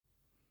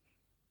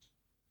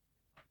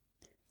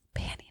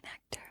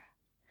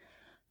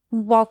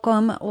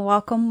Welcome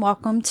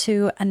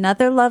to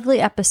another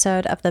lovely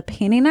episode of the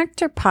Panty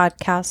Nectar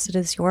podcast. It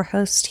is your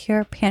host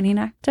here, Panty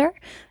Nectar,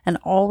 and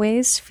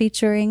always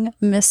featuring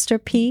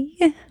Mr.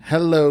 P.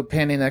 Hello,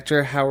 Panty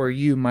Nectar. How are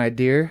you, my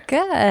dear?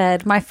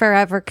 Good. My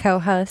forever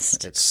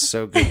co-host. It's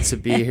so good to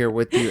be here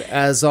with you,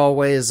 as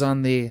always,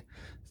 on the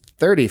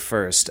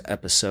 31st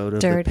episode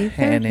of Dirty the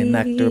Panty 30s.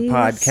 Nectar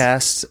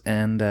podcast.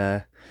 And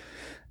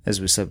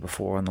as we said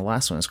before on the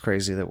last one, it's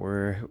crazy that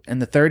we're in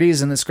the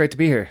 30s, and it's great to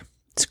be here.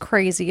 It's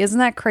crazy. Isn't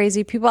that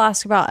crazy? People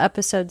ask about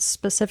episodes,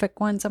 specific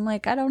ones. I'm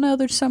like, I don't know.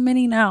 There's so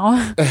many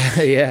now.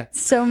 Yeah.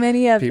 So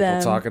many of People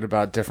them. talking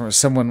about different.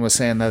 Someone was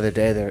saying the other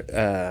day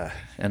that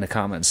in the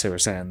comments they were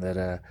saying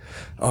that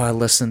I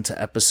listened to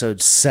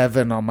episode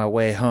 7 on my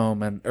way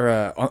home and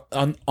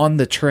on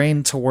the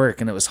train to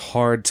work, and it was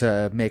hard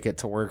to make it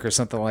to work or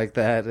something like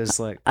that. It's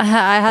like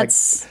I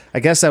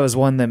guess that was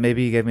one that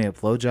maybe you gave me a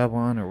blowjob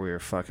on, or we were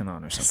fucking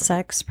on or something.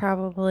 Sex,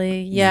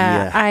 probably.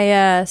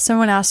 Yeah.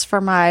 Someone asked for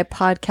my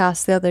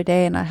podcast the other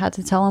day, and I had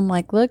to tell them,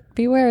 like, look,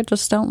 beware,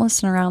 just don't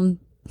listen around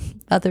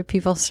other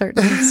people,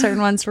 certain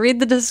ones. Read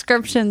the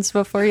descriptions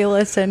before you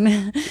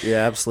listen.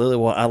 Yeah, absolutely.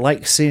 Well, I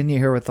like seeing you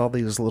here with all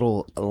these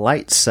little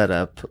lights set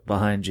up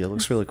behind you. It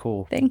looks really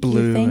cool. Thank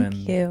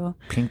you.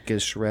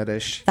 Pinkish,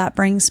 reddish. That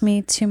brings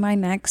me to my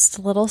next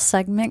little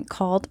segment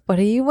called "What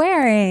Are You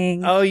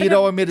Wearing?" Oh, you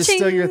don't want me to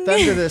steal your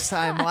thunder this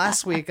time.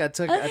 Last week I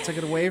took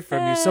it away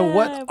from you. So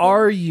what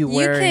are you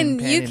wearing?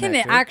 You can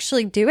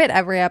actually do it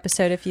every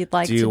episode if you'd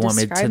like. Do you want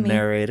me to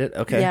narrate it?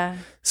 Okay. Yeah.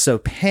 So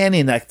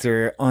Panty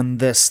Nectar on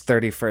this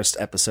 31st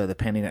episode of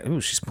Panty Nectar. Ooh,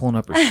 she's pulling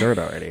up her shirt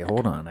already.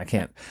 Hold on. I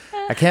can't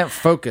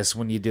focus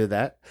when you do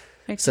that.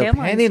 So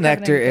Panty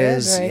Nectar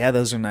is, right? Yeah,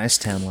 those are nice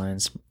tan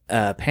lines.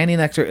 Panty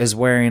Nectar is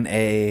wearing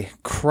a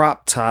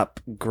crop top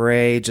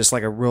gray, just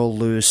like a real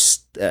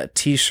loose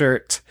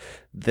t-shirt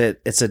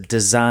that it's a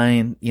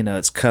design,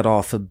 it's cut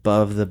off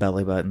above the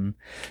belly button,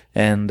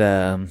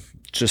 and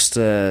just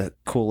a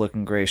cool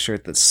looking gray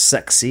shirt that's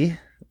sexy.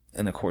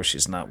 And of course,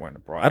 she's not wearing a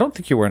bra. I don't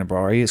think you're wearing a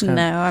bra, are you?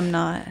 No, I'm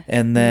not.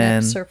 And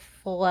then, nips are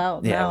full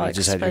out. Yeah, now, you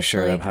just had your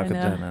shirt up. How could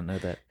I not know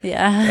that?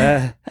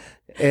 Yeah.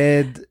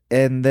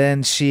 And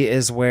then she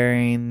is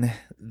wearing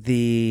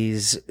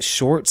these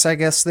shorts, I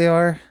guess they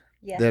are,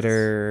 that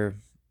are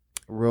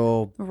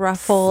real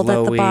ruffled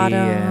at the bottom,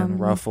 and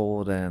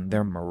ruffled, and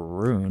they're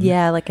maroon.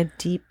 Yeah, like a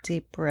deep,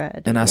 deep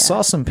red. And I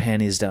saw some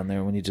panties down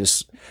there when you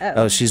just.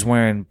 Oh, she's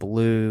wearing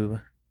blue.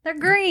 They're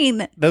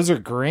green. Those are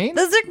green?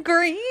 Those are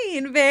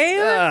green,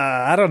 babe.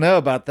 I don't know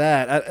about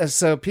that.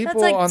 So people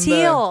That's like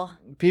teal.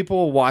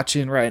 People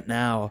watching right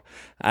now,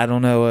 I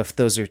don't know if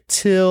those are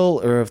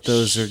teal or if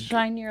those are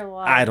shine your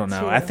light. I don't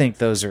know. Too. I think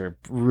those are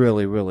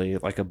really, really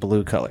like a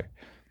blue color.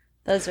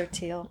 Those are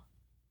teal.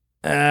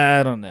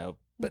 I don't know.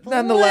 But blue,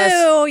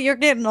 nonetheless, you're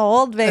getting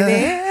old,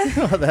 baby.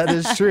 Well, that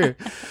is true.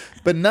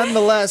 But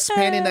nonetheless,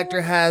 Panty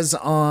Nectar has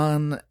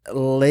on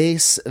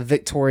lace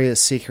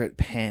Victoria's Secret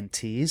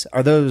panties.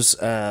 Are those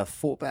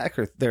full back,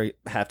 or they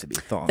have to be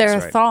thongs? They're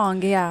right? a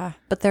thong, yeah,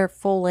 but they're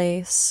full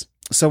lace.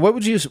 So what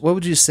would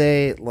you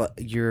say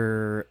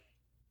your,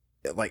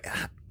 like,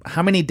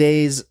 how many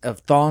days of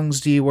thongs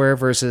do you wear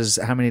versus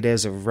how many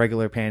days of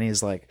regular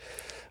panties? Like,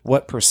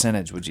 what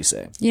percentage would you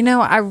say?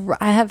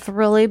 I have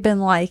really been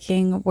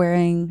liking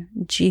wearing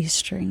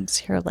G-strings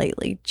here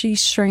lately.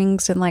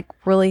 G-strings and like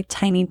really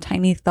tiny,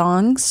 tiny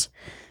thongs.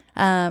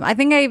 I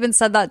think I even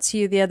said that to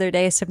you the other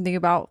day, something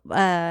about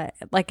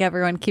like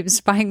everyone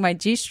keeps buying my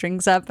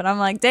G-strings up, and I'm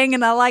like, dang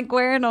it, I like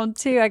wearing them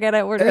too. I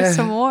gotta order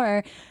some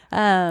more.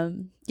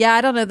 Yeah,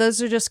 I don't know.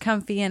 Those are just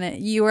comfy, and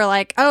you were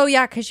like, oh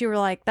yeah, because you were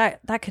like,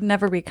 that could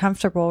never be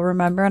comfortable,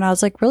 remember? And I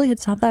was like, really,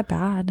 it's not that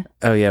bad.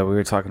 Oh yeah, we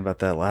were talking about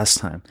that last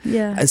time.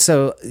 Yeah. And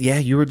so yeah,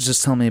 you were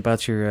just telling me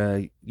about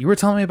you were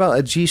telling me about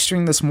a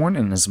G-string this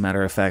morning. As a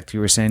matter of fact,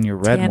 you were saying your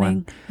red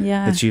one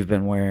that you've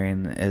been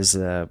wearing is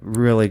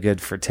really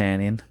good for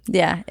tanning.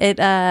 Yeah,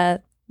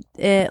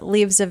 it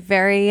leaves a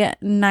very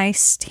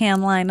nice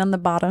tan line on the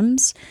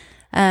bottoms,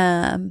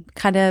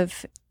 kind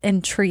of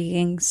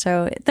intriguing.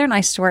 So they're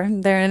nice to wear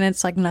there, and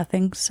it's like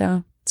nothing.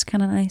 So it's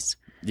kind of nice.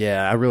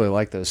 Yeah, I really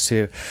like those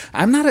too.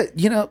 I'm not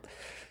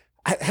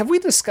have we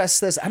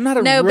discussed this? I'm not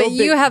a no, but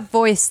you have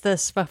voiced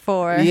this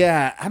before.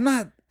 Yeah, I'm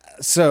not.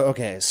 So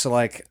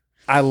like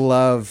I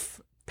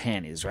love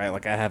panties, right?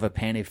 Like I have a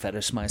panty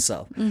fetish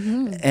myself,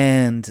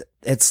 and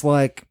it's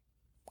like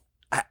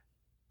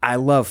I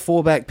love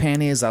full back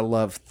panties. I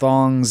love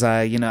thongs.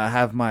 I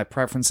have my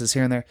preferences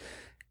here and there.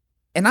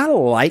 And I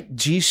like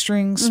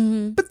G-strings,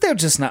 but they're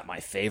just not my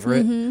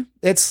favorite.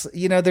 It's,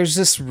 there's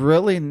just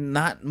really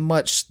not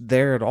much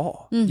there at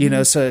all.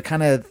 So it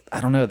kind of, I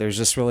don't know, there's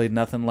just really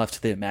nothing left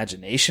to the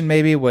imagination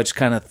maybe, which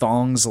kind of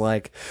thongs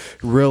like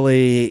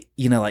really,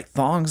 like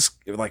thongs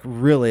like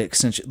really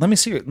accentuate. Let me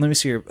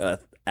see your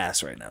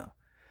ass right now.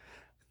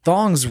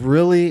 Thongs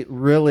really,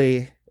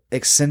 really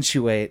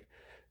accentuate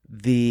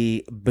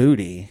the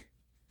booty.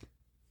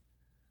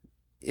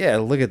 Yeah,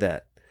 look at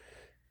that.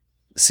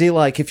 See,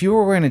 like if you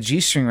were wearing a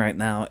G-string right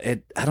now,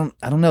 I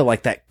don't know,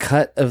 like that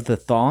cut of the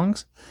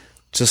thongs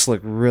just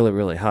look really,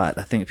 really hot.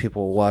 I think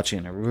people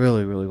watching are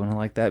really, really going to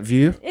like that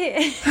view.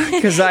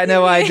 Because I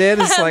know I did.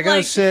 It's like,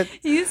 oh, shit.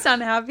 You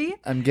sound happy.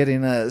 I'm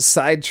getting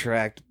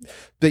sidetracked.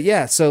 But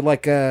yeah, so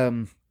like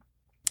the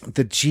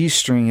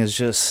G-string is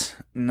just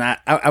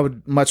not... I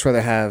would much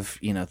rather have,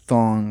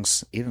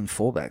 thongs, even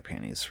fullback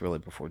panties, really,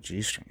 before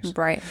G-strings.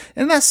 Right.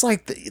 And that's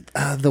like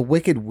the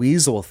Wicked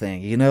Weasel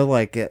thing,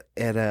 like at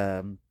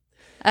the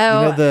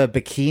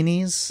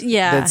bikinis?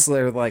 Yeah. That's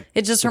like...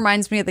 It just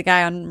reminds me of the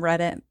guy on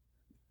Reddit.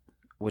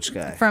 Which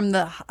guy? From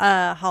the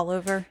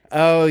Hallover.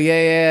 Oh,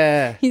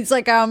 yeah. He's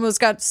like, I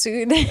almost got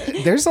sued.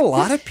 There's a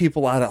lot of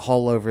people out at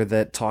Hallover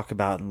that talk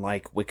about and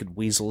like Wicked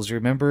Weasels. You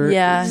remember?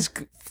 Yeah.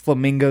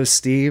 Flamingo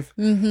Steve.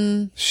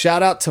 Mm-hmm.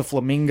 Shout out to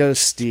Flamingo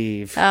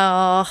Steve.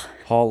 Oh.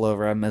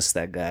 Hallover. I miss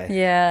that guy.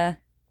 Yeah.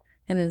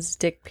 And his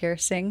dick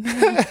piercing.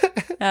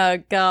 Oh,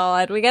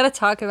 God. We got to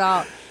talk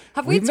about...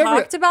 Have we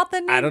talked about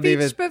the nude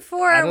beach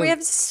before? We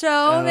have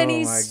so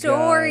many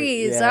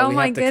stories. Yeah, oh,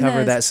 my goodness. We have to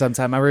cover that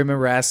sometime. I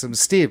remember asking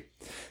Steve,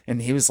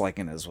 and he was like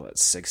in his,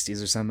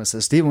 60s or something. I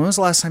said, Steve, when was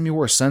the last time you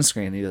wore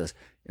sunscreen? And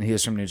he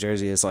was from New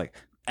Jersey. He's like,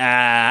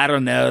 I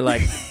don't know.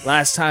 Like,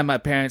 last time my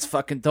parents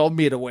fucking told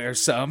me to wear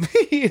some.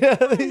 His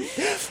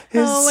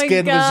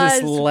skin was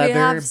just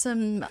leather.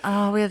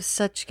 We have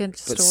such good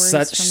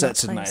stories.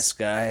 Such a nice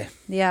guy.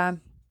 Yeah.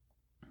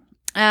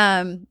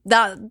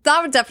 That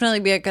would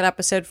definitely be a good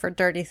episode for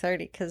Dirty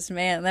 30 because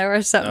man, there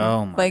was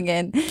something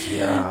clinging.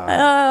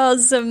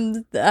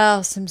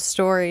 Some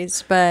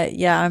stories, but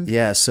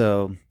yeah.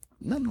 So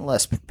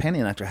nonetheless, Penny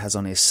and Nectar has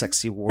on a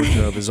sexy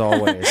wardrobe as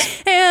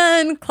always,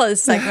 and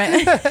clothes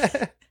segment.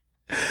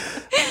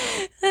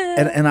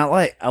 and I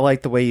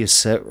like the way you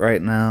sit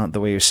right now, the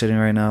way you're sitting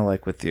right now,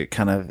 like with your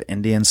kind of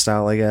Indian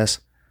style, I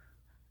guess,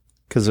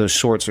 because those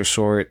shorts are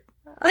short.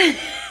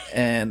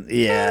 And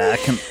I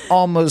can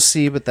almost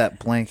see, but that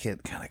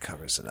blanket kind of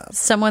covers it up.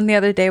 Someone the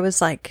other day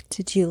was like,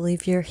 did you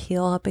leave your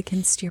heel up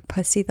against your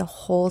pussy the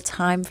whole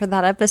time for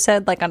that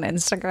episode, like on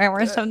Instagram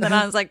or something?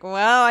 I was like,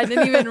 wow, I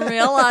didn't even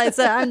realize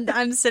that.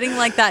 I'm sitting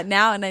like that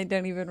now and I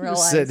don't even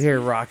realize. You're sitting here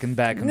rocking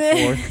back and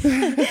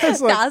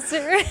forth.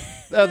 Like,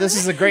 oh, this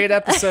is a great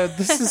episode.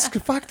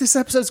 This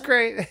episode's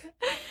great.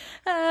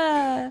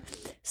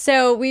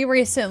 So we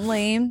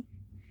recently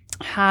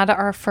had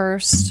our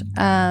first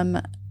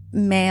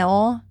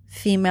male,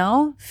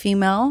 female.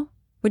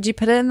 Would you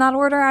put it in that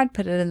order? I'd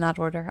put it in that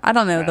order. I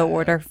don't know the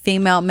order.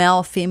 Female,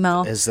 male,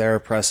 female. Is there a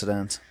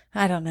precedent?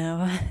 I don't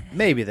know.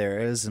 Maybe there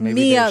is. Maybe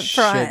Me there up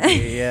front.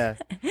 Should be, yeah.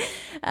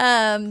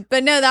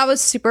 But no, that was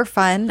super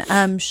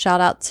fun.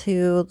 Shout out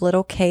to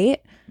LittleKaitt.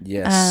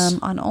 Yes.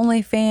 On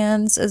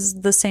OnlyFans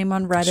is the same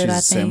on Reddit. She's I think.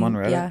 The same on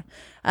Reddit.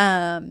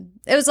 Yeah.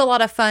 It was a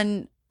lot of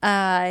fun.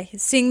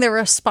 Seeing the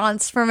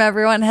response from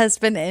everyone has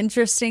been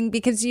interesting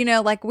because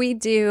like we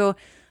do.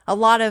 A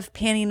lot of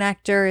Panty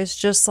Nectar is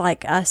just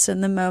like us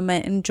in the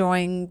moment,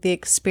 enjoying the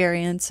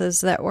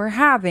experiences that we're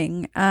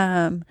having.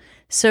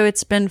 So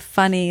it's been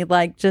funny,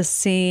 like just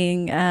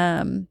seeing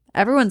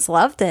everyone's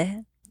loved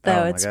it,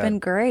 though. It's been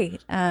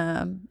great.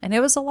 And it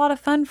was a lot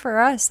of fun for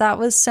us. That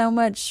was so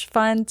much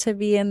fun to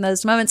be in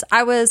those moments.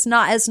 I was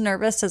not as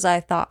nervous as I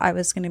thought I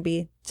was going to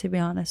be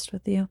honest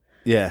with you.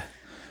 Yeah.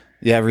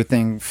 Yeah,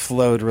 everything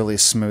flowed really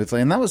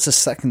smoothly. And that was the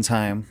second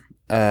time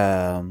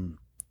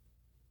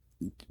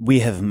we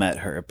have met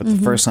her, but the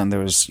first time there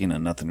was,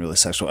 nothing really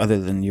sexual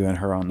other than you and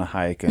her on the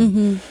hike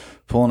and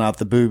pulling out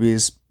the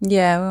boobies.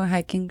 Yeah, we were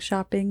hiking,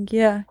 shopping.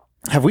 Yeah.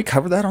 Have we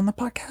covered that on the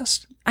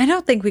podcast? I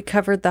don't think we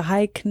covered the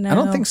hike. No, I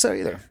don't think so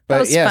either.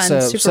 But that was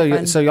fun, super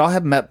fun. So y'all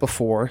have met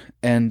before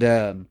and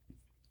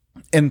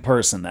in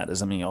person. That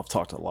is, y'all have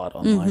talked a lot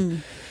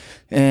online.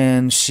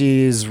 And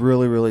she's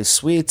really, really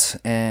sweet.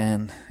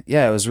 And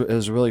yeah, it was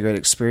a really great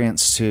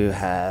experience to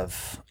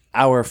have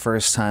our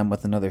first time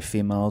with another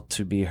female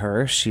to be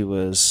her. She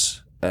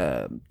was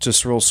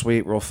just real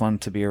sweet, real fun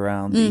to be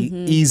around,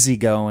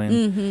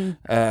 easygoing.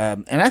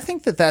 And I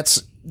think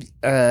that's,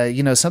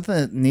 something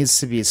that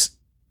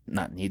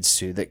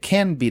that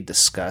can be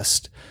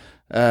discussed.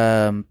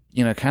 Kind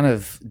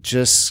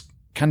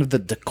of the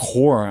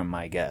decorum,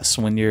 I guess,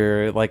 when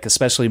you're like,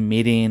 especially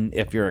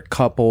if you're a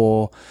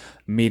couple,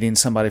 meeting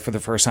somebody for the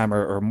first time,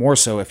 or more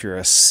so if you're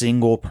a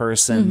single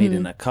person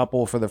meeting a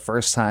couple for the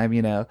first time,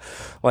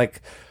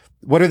 like,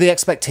 what are the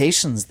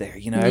expectations there?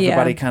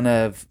 Everybody kind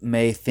of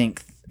may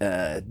think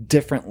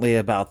differently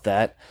about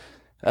that.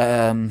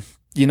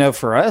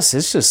 For us,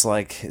 it's just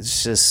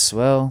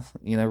real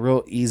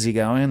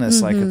easygoing.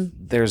 It's like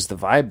there's the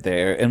vibe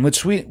there, in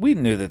which we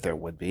knew that there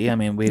would be.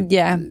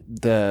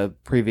 The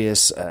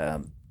previous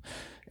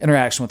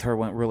interaction with her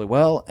went really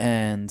well,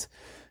 and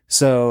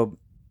so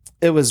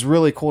it was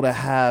really cool to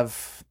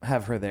have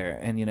her there.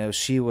 And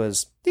she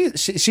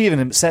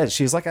even said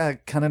she was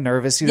like kind of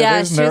nervous.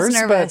 There's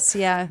nerves,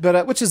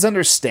 but which is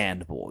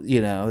understandable.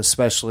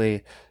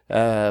 Especially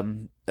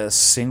a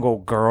single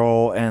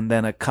girl and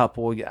then a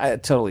couple. I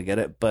totally get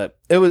it, but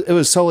it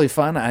was totally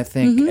fun. I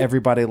think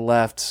everybody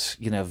left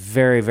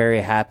very,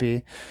 very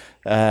happy.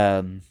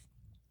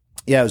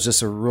 yeah, it was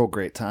just a real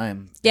great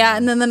time. Yeah,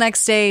 and then the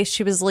next day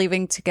she was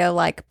leaving to go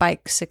like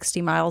bike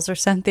 60 miles or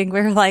something.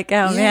 We were like,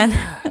 oh man.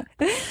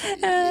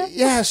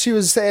 Yeah, she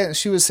was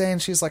saying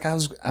she's like,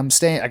 I'm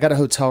staying, I got a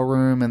hotel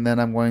room, and then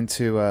I'm going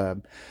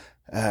to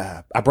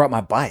I brought my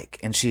bike,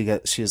 and she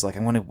was like, I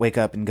want to wake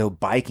up and go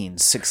biking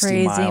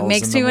 60 miles.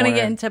 Makes me want to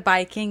get into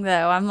biking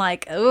though. I'm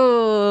like,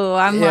 oh,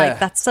 like,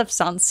 that stuff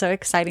sounds so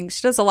exciting.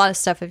 She does a lot of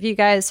stuff. If you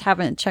guys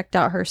haven't checked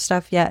out her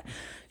stuff yet,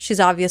 she's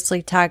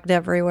obviously tagged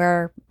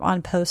everywhere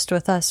on post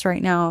with us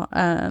right now.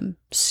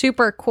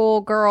 Super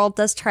cool girl,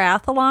 does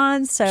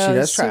triathlon. So she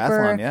does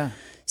triathlon, yeah.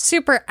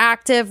 Super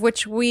active,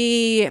 which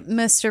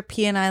Mr.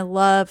 P and I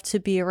love to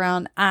be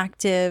around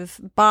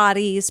active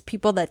bodies,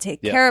 people that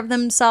take care of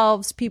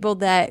themselves, people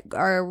that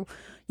are,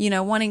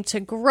 wanting to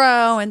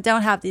grow and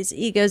don't have these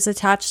egos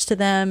attached to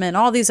them and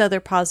all these other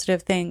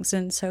positive things.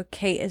 And so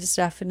Kate is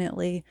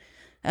definitely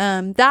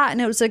that. And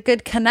it was a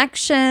good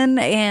connection.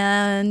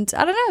 And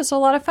I don't know, it was a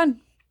lot of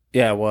fun.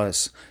 Yeah, it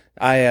was.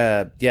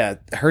 Her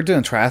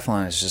doing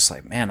triathlon is just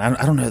like, man,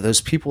 I don't know.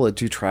 Those people that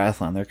do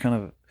triathlon, they're kind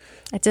of,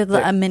 I did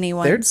a mini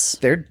once.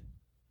 They're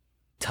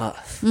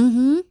tough.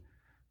 Mm-hmm.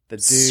 The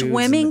dudes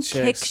Swimming and the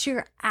chicks. kicks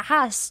your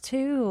ass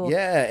too.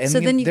 Yeah, and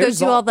so then you go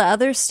do all the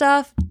other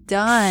stuff.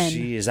 Done.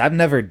 Jeez, I've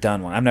never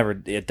done one. I've never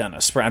done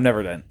a sprint. I've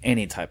never done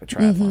any type of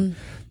triathlon. Mm-hmm.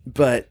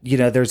 But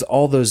there's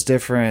all those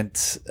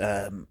different.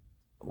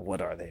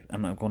 What are they?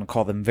 I'm not going to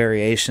call them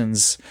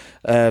variations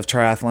of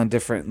triathlon,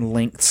 different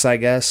lengths, I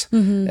guess.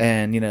 Mm-hmm.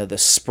 And, the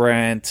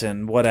sprint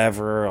and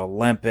whatever,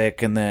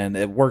 Olympic, and then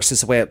it works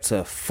its way up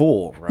to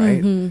full,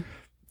 right? Mm-hmm.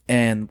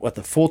 And what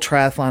the full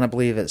triathlon, I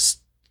believe, is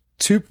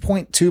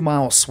 2.2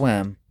 mile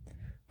swim,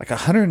 like a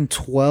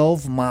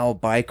 112 mile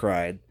bike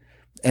ride,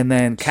 and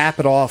then cap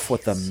it off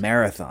with a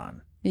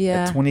marathon.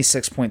 Yeah. A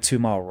 26.2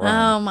 mile run.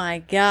 Oh my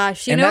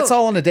gosh. That's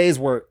all in a day's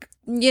work.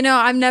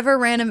 I've never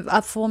ran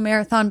a full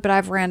marathon, but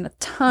I've ran a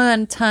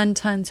ton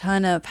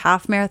of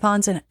half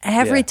marathons. And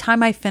every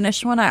time I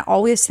finish one, I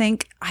always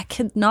think I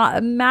could not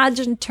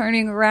imagine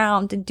turning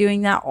around and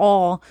doing that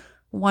all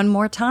one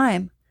more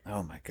time.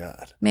 Oh my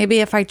God. Maybe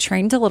if I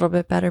trained a little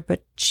bit better,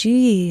 but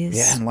geez.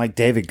 Yeah. And like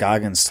David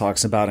Goggins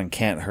talks about in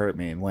Can't Hurt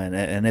Me.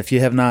 And if you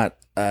have not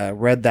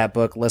read that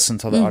book, listen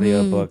to the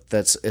audio book.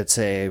 It's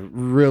a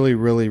really,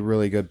 really,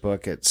 really good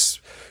book.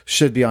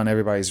 Should be on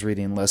everybody's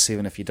reading list,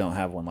 even if you don't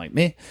have one like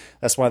me.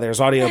 That's why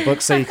there's audio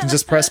books, so you can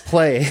just press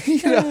play.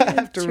 You don't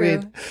have to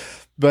read.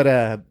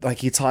 But like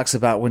he talks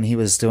about when he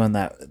was doing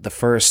the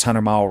first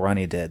 100-mile run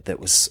he did, that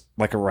was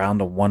like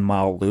around a 1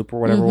 mile loop or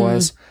whatever it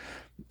was.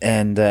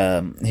 And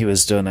he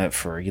was doing it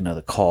for,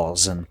 the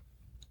calls. And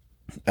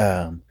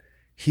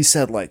he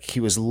said like he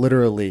was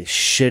literally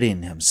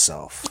shitting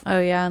himself. Oh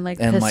yeah, and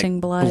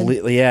pissing blood.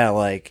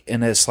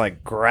 And it's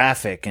like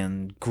graphic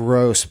and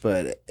gross,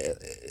 but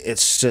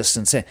it's just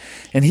insane.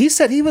 And he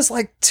said he was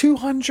like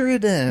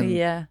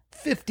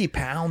 250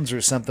 pounds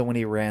or something when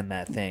he ran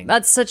that thing.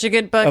 That's such a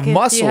good book of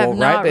muscle,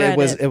 right?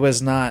 It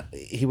was not.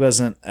 He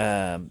wasn't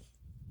in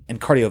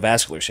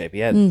cardiovascular shape. He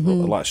had a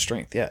lot of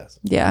strength. Yeah,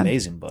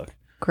 amazing book.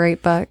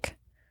 Great book.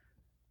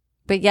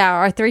 But yeah,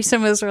 our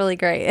threesome was really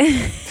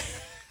great.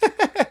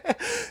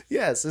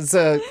 Yes, it's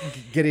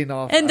getting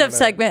off. End of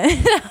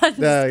segment.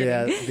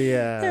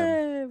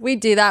 We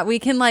do that. We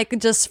can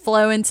just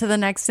flow into the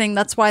next thing.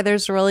 That's why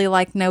there's really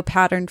no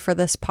pattern for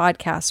this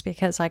podcast,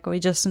 because we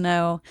just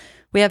know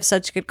we have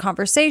such good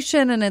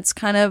conversation, and it's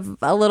kind of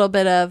a little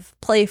bit of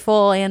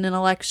playful and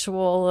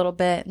intellectual a little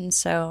bit. And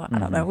so I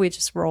don't know, we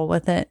just roll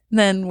with it.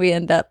 Then we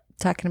end up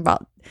talking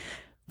about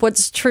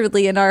what's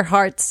truly in our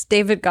hearts,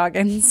 David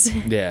Goggins.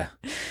 Yeah,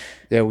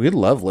 we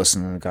love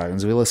listening to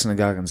Goggins. We listen to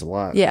Goggins a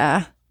lot.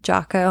 Yeah.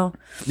 Jocko.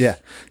 Yeah.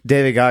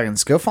 David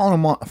Goggins. Go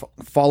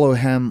follow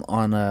him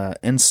on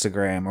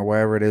Instagram or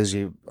wherever it is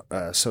you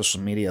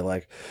social media.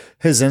 Like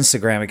his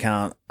Instagram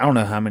account, I don't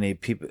know how many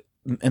people,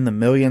 in the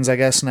millions, I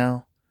guess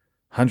now.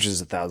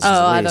 Hundreds of thousands.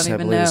 I don't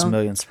even know. It's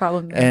millions. It's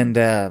probably and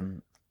I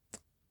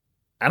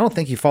don't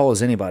think he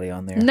follows anybody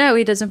on there. No,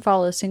 he doesn't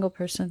follow a single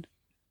person.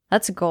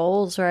 That's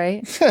goals,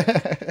 right?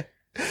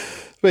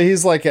 But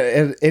he's like,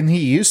 and he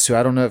used to,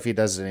 I don't know if he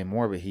does it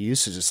anymore, but he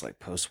used to just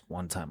post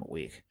one time a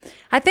week.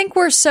 I think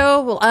we're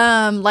so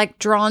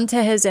drawn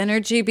to his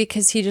energy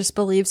because he just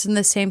believes in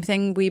the same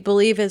thing we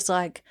believe, is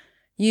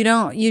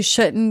you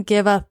shouldn't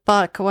give a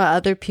fuck what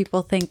other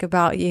people think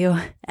about you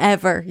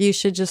ever. You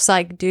should just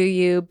do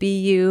you,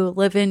 be you,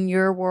 live in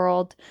your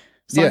world.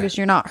 As long as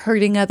you're not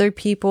hurting other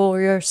people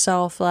or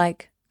yourself,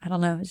 I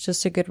don't know. It's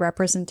just a good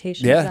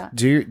representation of that.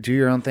 Do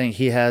your own thing.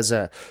 He has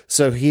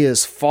so he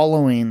is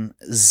following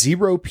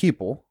 0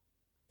 people,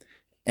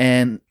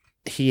 and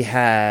he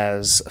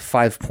has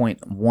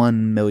 5.1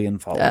 million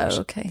followers.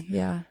 Oh, okay.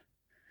 Yeah.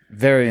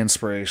 Very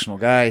inspirational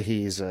guy.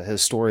 His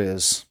story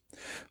is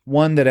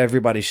one that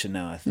everybody should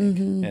know, I think.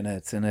 And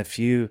if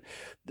you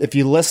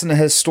listen to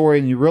his story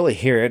and you really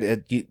hear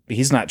it,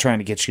 he's not trying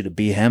to get you to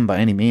be him by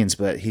any means,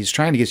 but he's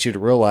trying to get you to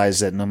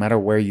realize that no matter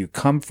where you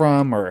come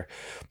from or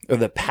or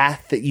the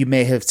path that you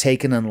may have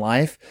taken in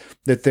life,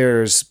 that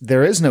there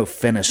is no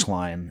finish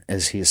line,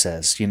 as he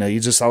says. You know, you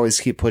just always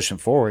keep pushing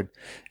forward,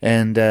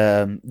 and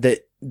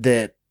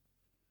that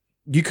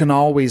you can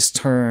always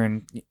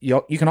turn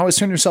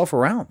yourself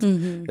around.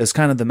 Mm-hmm. Is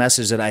kind of the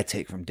message that I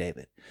take from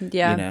David.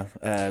 Yeah. You know,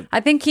 I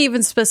think he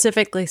even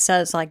specifically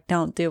says, like,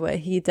 don't do what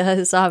he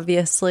does,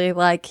 obviously.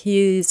 Like,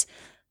 he's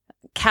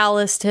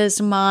calloused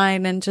his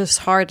mind and just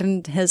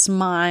hardened his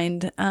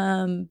mind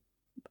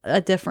a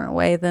different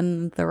way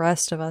than the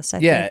rest of us, I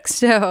think.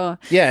 So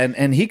yeah,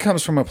 and he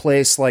comes from a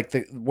place like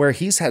where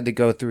he's had to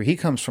go through. He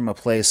comes from a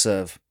place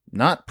of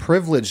not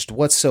privileged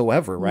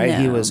whatsoever, right?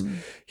 No.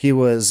 He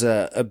was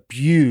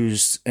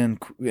abused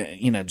and,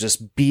 you know,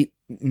 just beat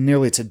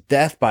nearly to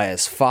death by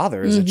his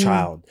father as a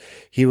child.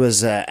 He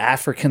was an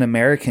African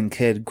American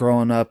kid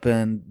growing up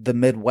in the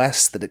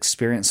Midwest that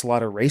experienced a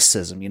lot of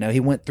racism. You know, he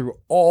went through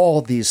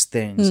all these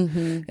things,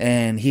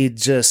 and he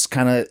just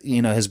kind of,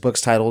 you know, his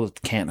book's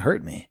titled "Can't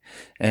Hurt Me,"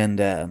 and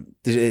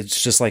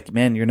it's just like,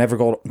 man, you're never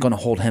going to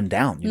hold him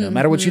down. You know, no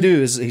matter what you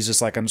do, he's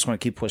just like, I'm just going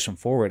to keep pushing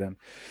forward,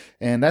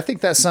 and I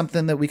think that's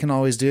something that we can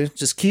always do.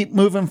 Just keep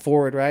moving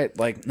forward, right?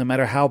 Like, no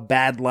matter how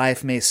bad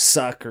life may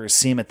suck or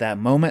seem at that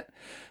moment,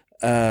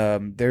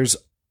 there's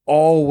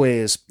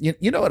always,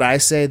 you know what I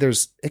say?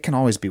 It can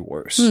always be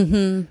worse.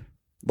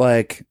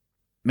 Like,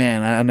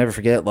 man, I'll never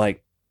forget,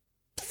 like,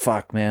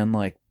 fuck, man,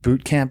 like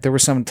boot camp. There were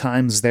some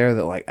times there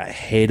that, like, I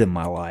hated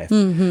my life.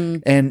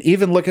 And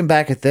even looking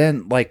back at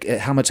then, like,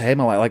 at how much I hate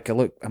my life, like,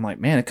 I'm like,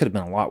 man, it could have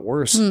been a lot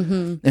worse.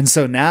 And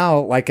so now,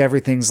 like,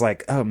 everything's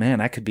like, oh man,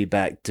 I could be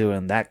back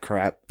doing that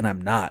crap, and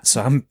I'm not.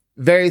 So I'm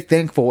very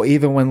thankful,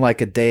 even when,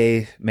 like, a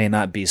day may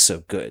not be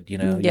so good. You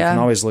know, you can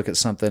always look at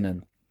something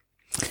and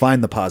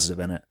find the positive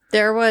in it.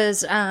 There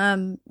was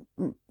a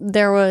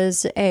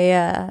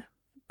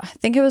I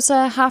think it was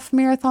a half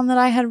marathon that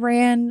I had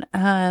ran.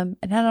 And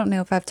I don't know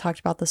if I've talked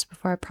about this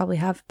before. I probably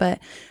have, but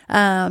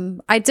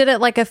I did it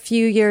like quite a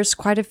few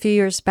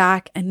years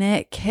back, and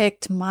it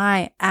kicked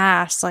my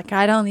ass. Like,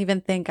 I don't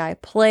even think I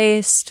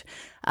placed.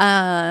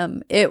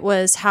 It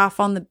was half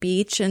on the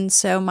beach, and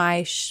so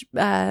my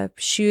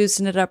shoes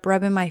ended up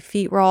rubbing my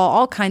feet raw,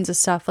 all kinds of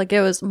stuff. Like,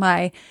 it was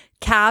my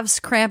calves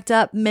cramped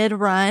up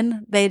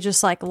mid-run. They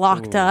just like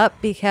locked up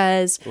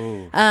because,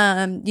 you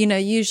know,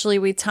 usually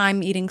we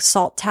time eating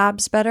salt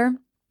tabs better.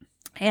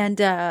 And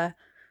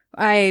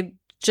I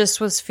just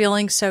was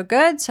feeling so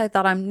good. So I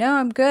thought,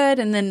 I'm good.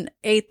 And then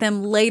ate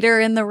them later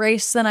in the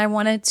race than I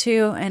wanted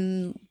to,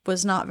 and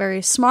was not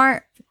very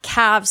smart.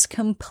 Calves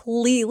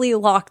completely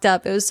locked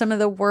up. It was some of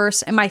the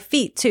worst, and my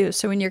feet too.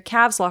 So when your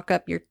calves lock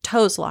up, your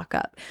toes lock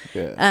up.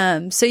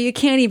 So you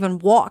can't even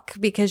walk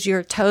because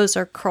your toes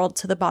are curled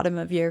to the bottom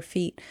of your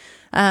feet.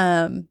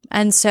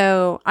 And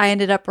so I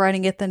ended up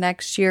writing it the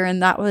next year,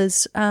 and that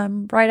was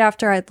right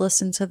after I'd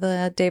listened to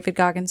the David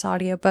Goggins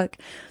audiobook.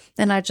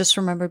 And I just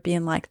remember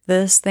being like,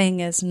 this thing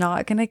is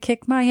not going to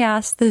kick my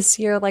ass this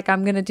year. Like,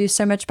 I'm going to do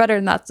so much better.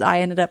 And I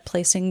ended up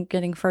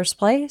getting first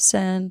place,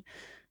 and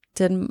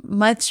did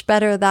much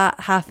better that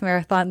half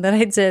marathon than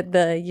I did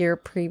the year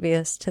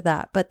previous to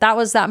that. But that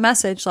was that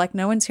message, like,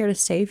 no one's here to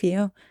save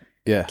you.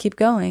 Yeah. Keep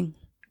going.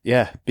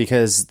 Yeah,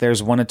 because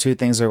there's one of two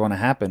things that are going to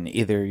happen.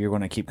 Either you're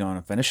going to keep going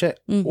and finish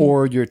it,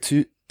 or you're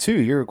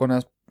you're going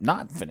to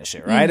not finish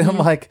it, right? I'm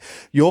like,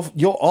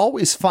 you'll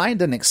always find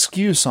an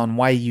excuse on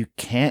why you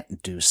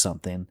can't do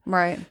something.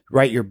 Right.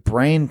 Your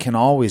brain can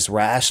always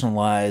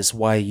rationalize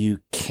why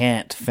you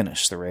can't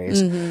finish the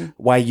race,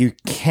 why you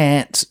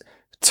can't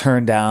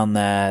turn down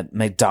that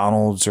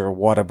McDonald's or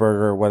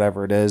Whataburger or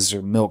whatever it is,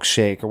 or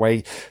milkshake, or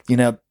why, you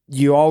know,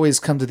 you always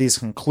come to these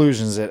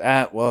conclusions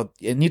that,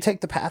 and you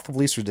take the path of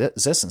least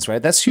resistance,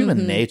 right? That's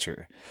human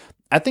nature.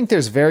 I think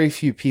there's very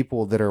few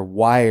people that are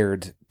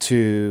wired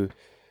to,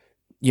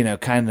 you know,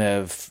 kind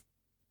of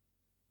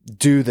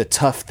do the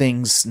tough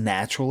things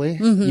naturally,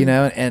 you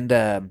know, and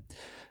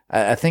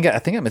I think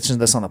I mentioned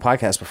this on the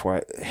podcast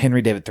before.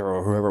 Henry David Thoreau,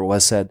 or whoever it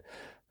was, said,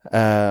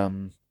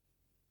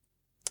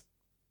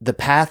 the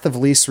path of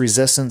least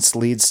resistance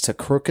leads to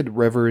crooked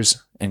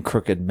rivers and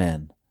crooked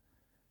men.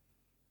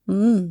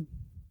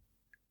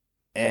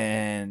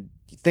 And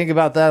you think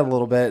about that a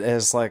little bit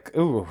as like,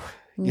 ooh,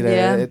 you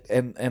know,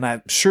 and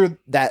I'm sure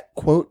that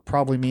quote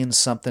probably means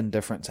something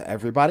different to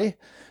everybody,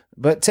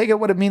 but take it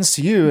what it means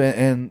to you.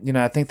 And you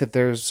know, I think that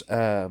there's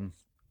a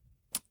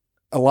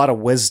lot of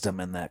wisdom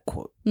in that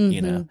quote,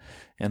 you know,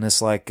 and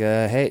it's like,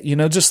 hey, you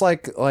know, just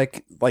like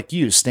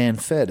you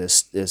stand fit,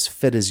 as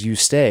fit as you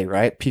stay,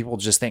 right? People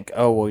just think,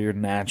 oh, well, you're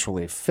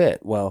naturally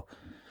fit. Well,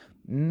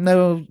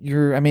 no,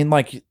 you're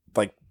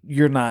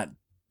not,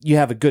 you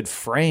have a good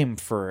frame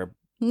for.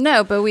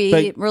 No, but we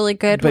eat really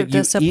good. We're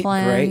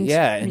disciplined. Eat great,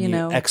 yeah, and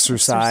you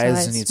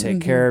exercise and you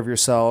take care of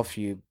yourself.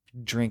 You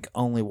drink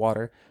only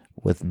water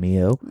with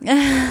Mio. Call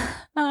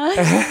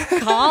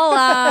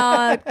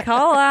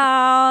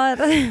out.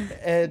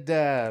 And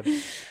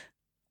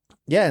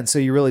yeah, and so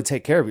you really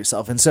take care of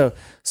yourself, and so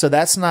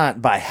that's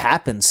not by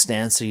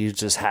happenstance. So you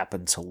just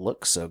happen to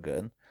look so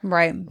good,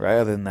 right?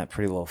 Other than that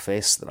pretty little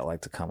face that I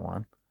like to come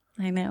on.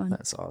 I know.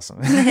 That's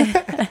awesome.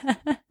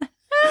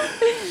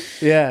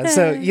 Yeah.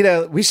 So,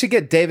 we should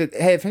get David.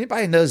 Hey, if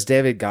anybody knows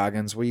David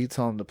Goggins, will you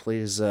tell him to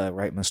please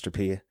write Mr.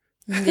 P?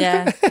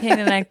 Yeah. Pain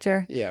and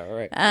Nectar. Yeah.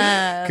 Right.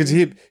 Because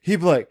he'd be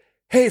like,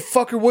 hey,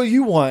 fucker, what do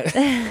you want?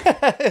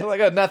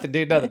 Like, oh, nothing,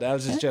 dude, nothing. I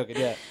was just joking.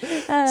 Yeah.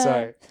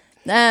 Sorry.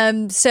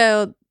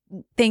 So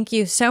thank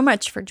you so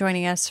much for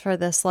joining us for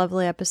this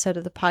lovely episode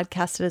of the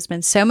podcast. It has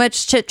been so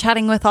much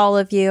chit-chatting with all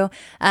of you.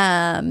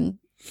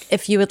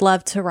 If you would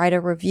love to write a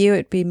review,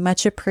 it'd be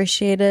much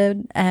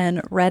appreciated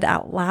and read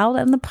out loud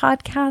in the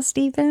podcast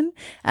even.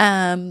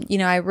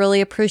 I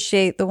really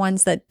appreciate the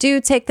ones that do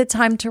take the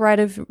time to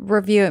write a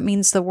review. It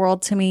means the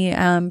world to me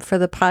for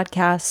the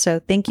podcast. So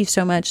thank you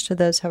so much to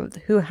those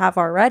who have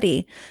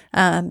already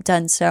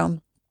done so.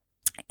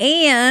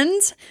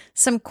 And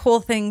some cool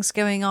things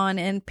going on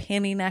in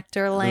Panty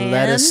Nectar land.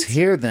 Let us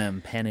hear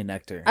them, Panty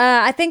Nectar.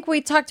 I think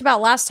we talked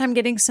about last time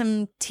getting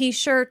some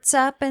t-shirts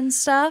up and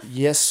stuff.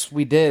 Yes,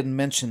 we did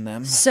mention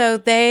them. So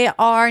they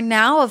are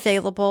now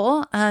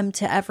available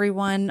to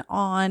everyone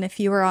if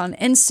you were on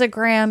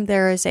Instagram,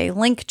 there is a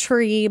link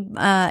tree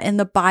in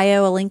the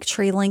bio, a link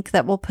tree link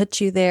that will put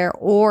you there.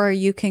 Or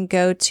you can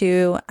go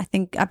to,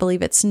 I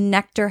believe it's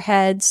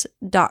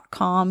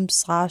nectarheads.com/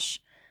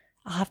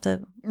 I'll have to...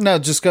 No,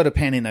 just go to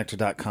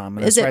pantynectar.com.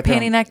 Is it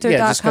pantynectar.com? Yeah,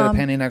 just go to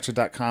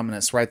pantynectar.com and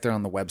it's right there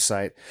on the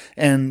website.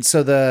 And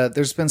so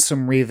there's been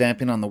some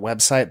revamping on the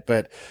website,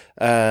 but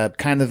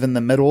kind of in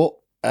the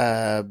middle,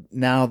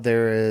 now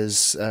there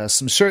is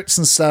some shirts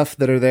and stuff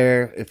that are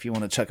there. If you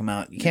want to check them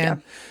out, you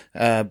can.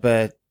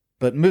 Yeah.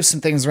 But move some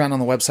things around on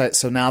the website.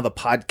 So now the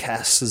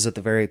podcast is at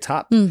the very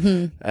top.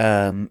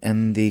 Mm-hmm.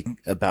 And the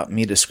About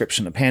Me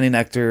description of Panty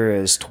Nectar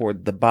is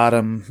toward the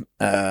bottom.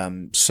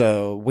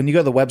 So when you go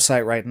to the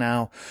website right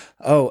now,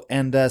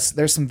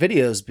 there's some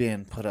videos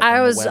being put up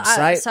on the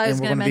website. So I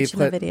was going to mention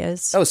the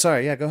videos. Oh,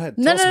 sorry. Yeah, go ahead.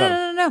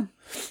 No.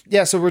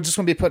 Yeah, so we're just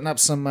going to be putting up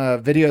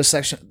some video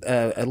section,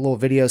 a little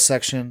video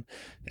section,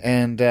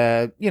 and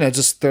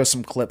just throw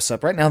some clips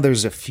up. Right now,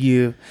 there's a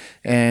few,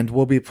 and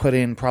we'll be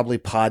putting probably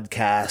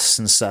podcasts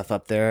and stuff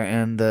up there.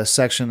 And the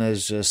section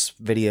is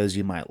just videos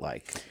you might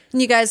like.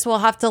 You guys will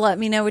have to let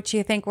me know what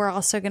you think. We're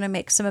also going to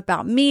make some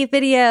About Me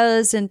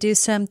videos and do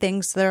some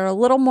things that are a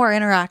little more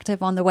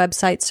interactive on the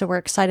website. So we're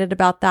excited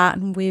about that.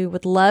 And we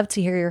would love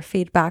to hear your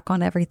feedback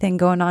on everything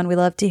going on. We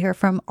love to hear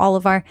from all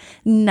of our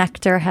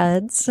nectar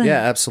heads.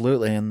 Yeah,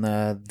 absolutely. And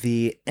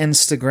the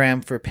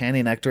Instagram for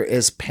Panty Nectar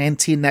is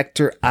Panty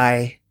Nectar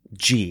IG.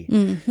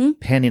 Mm-hmm.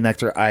 Panty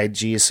Nectar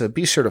IG. So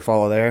be sure to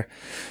follow there.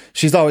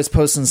 She's always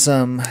posting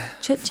some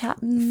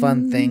chit-chatting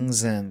fun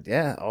things, and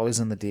always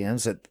in the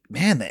DMs.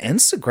 Man, the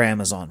Instagram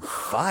is on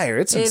fire.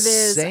 It's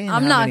insane.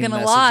 I'm not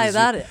gonna lie, I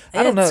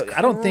don't know.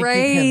 I don't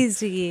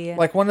crazy. Think you can,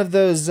 like one of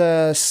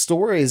those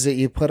stories that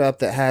you put up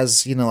that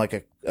has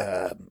like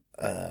a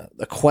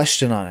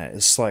question on it.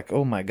 It's like,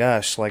 oh my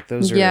gosh, like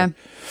those are. Yeah.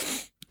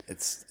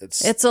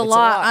 It's a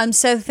lot. I'm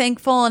so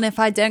thankful. And if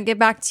I don't get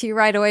back to you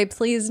right away,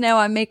 please know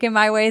I'm making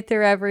my way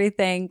through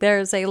everything.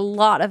 There's a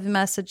lot of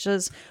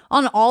messages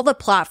on all the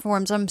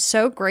platforms. I'm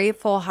so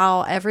grateful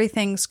how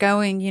everything's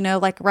going.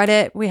 Like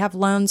Reddit, we have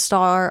Lone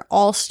Star,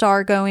 All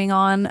Star going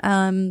on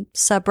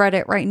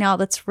subreddit right now.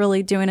 That's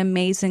really doing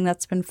amazing.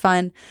 That's been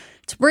fun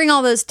to bring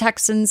all those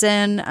Texans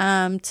in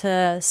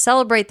to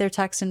celebrate their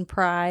Texan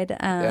pride.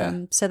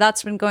 So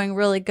that's been going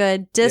really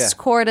good.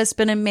 Discord has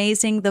been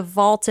amazing. The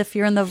Vault, if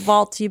you're in the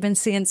Vault, you've been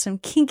seeing some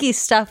kinky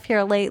stuff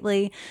here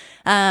lately.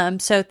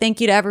 So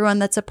thank you to everyone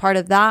that's a part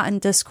of that, and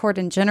Discord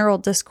in general.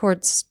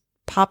 Discord's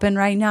popping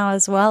right now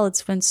as well.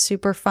 It's been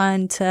super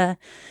fun to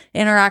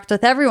interact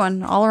with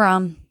everyone all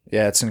around.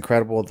 Yeah, it's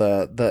incredible.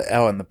 And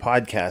the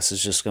podcast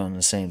is just going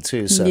insane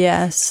too. So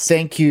yes,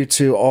 thank you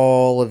to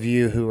all of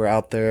you who are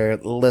out there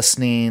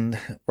listening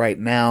right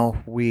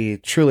now. We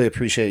truly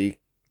appreciate you.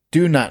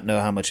 Do not know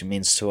how much it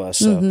means to us.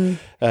 So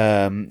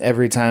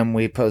every time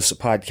we post a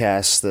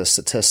podcast, the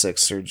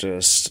statistics are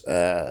just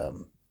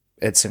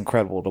it's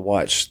incredible to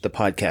watch the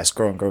podcast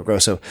grow and grow and grow.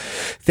 So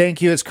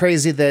thank you. It's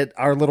crazy that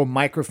our little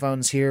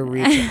microphones here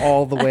reach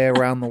all the way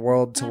around the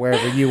world to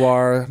wherever you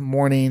are,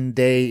 morning,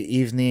 day,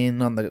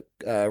 evening, on the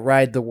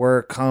ride to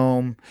work,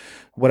 home,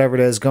 whatever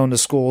it is, going to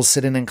school,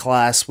 sitting in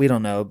class. We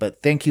don't know,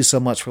 but thank you so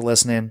much for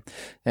listening.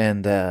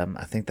 And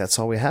I think that's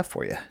all we have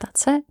for you.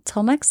 That's it.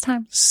 Till next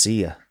time.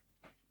 See ya.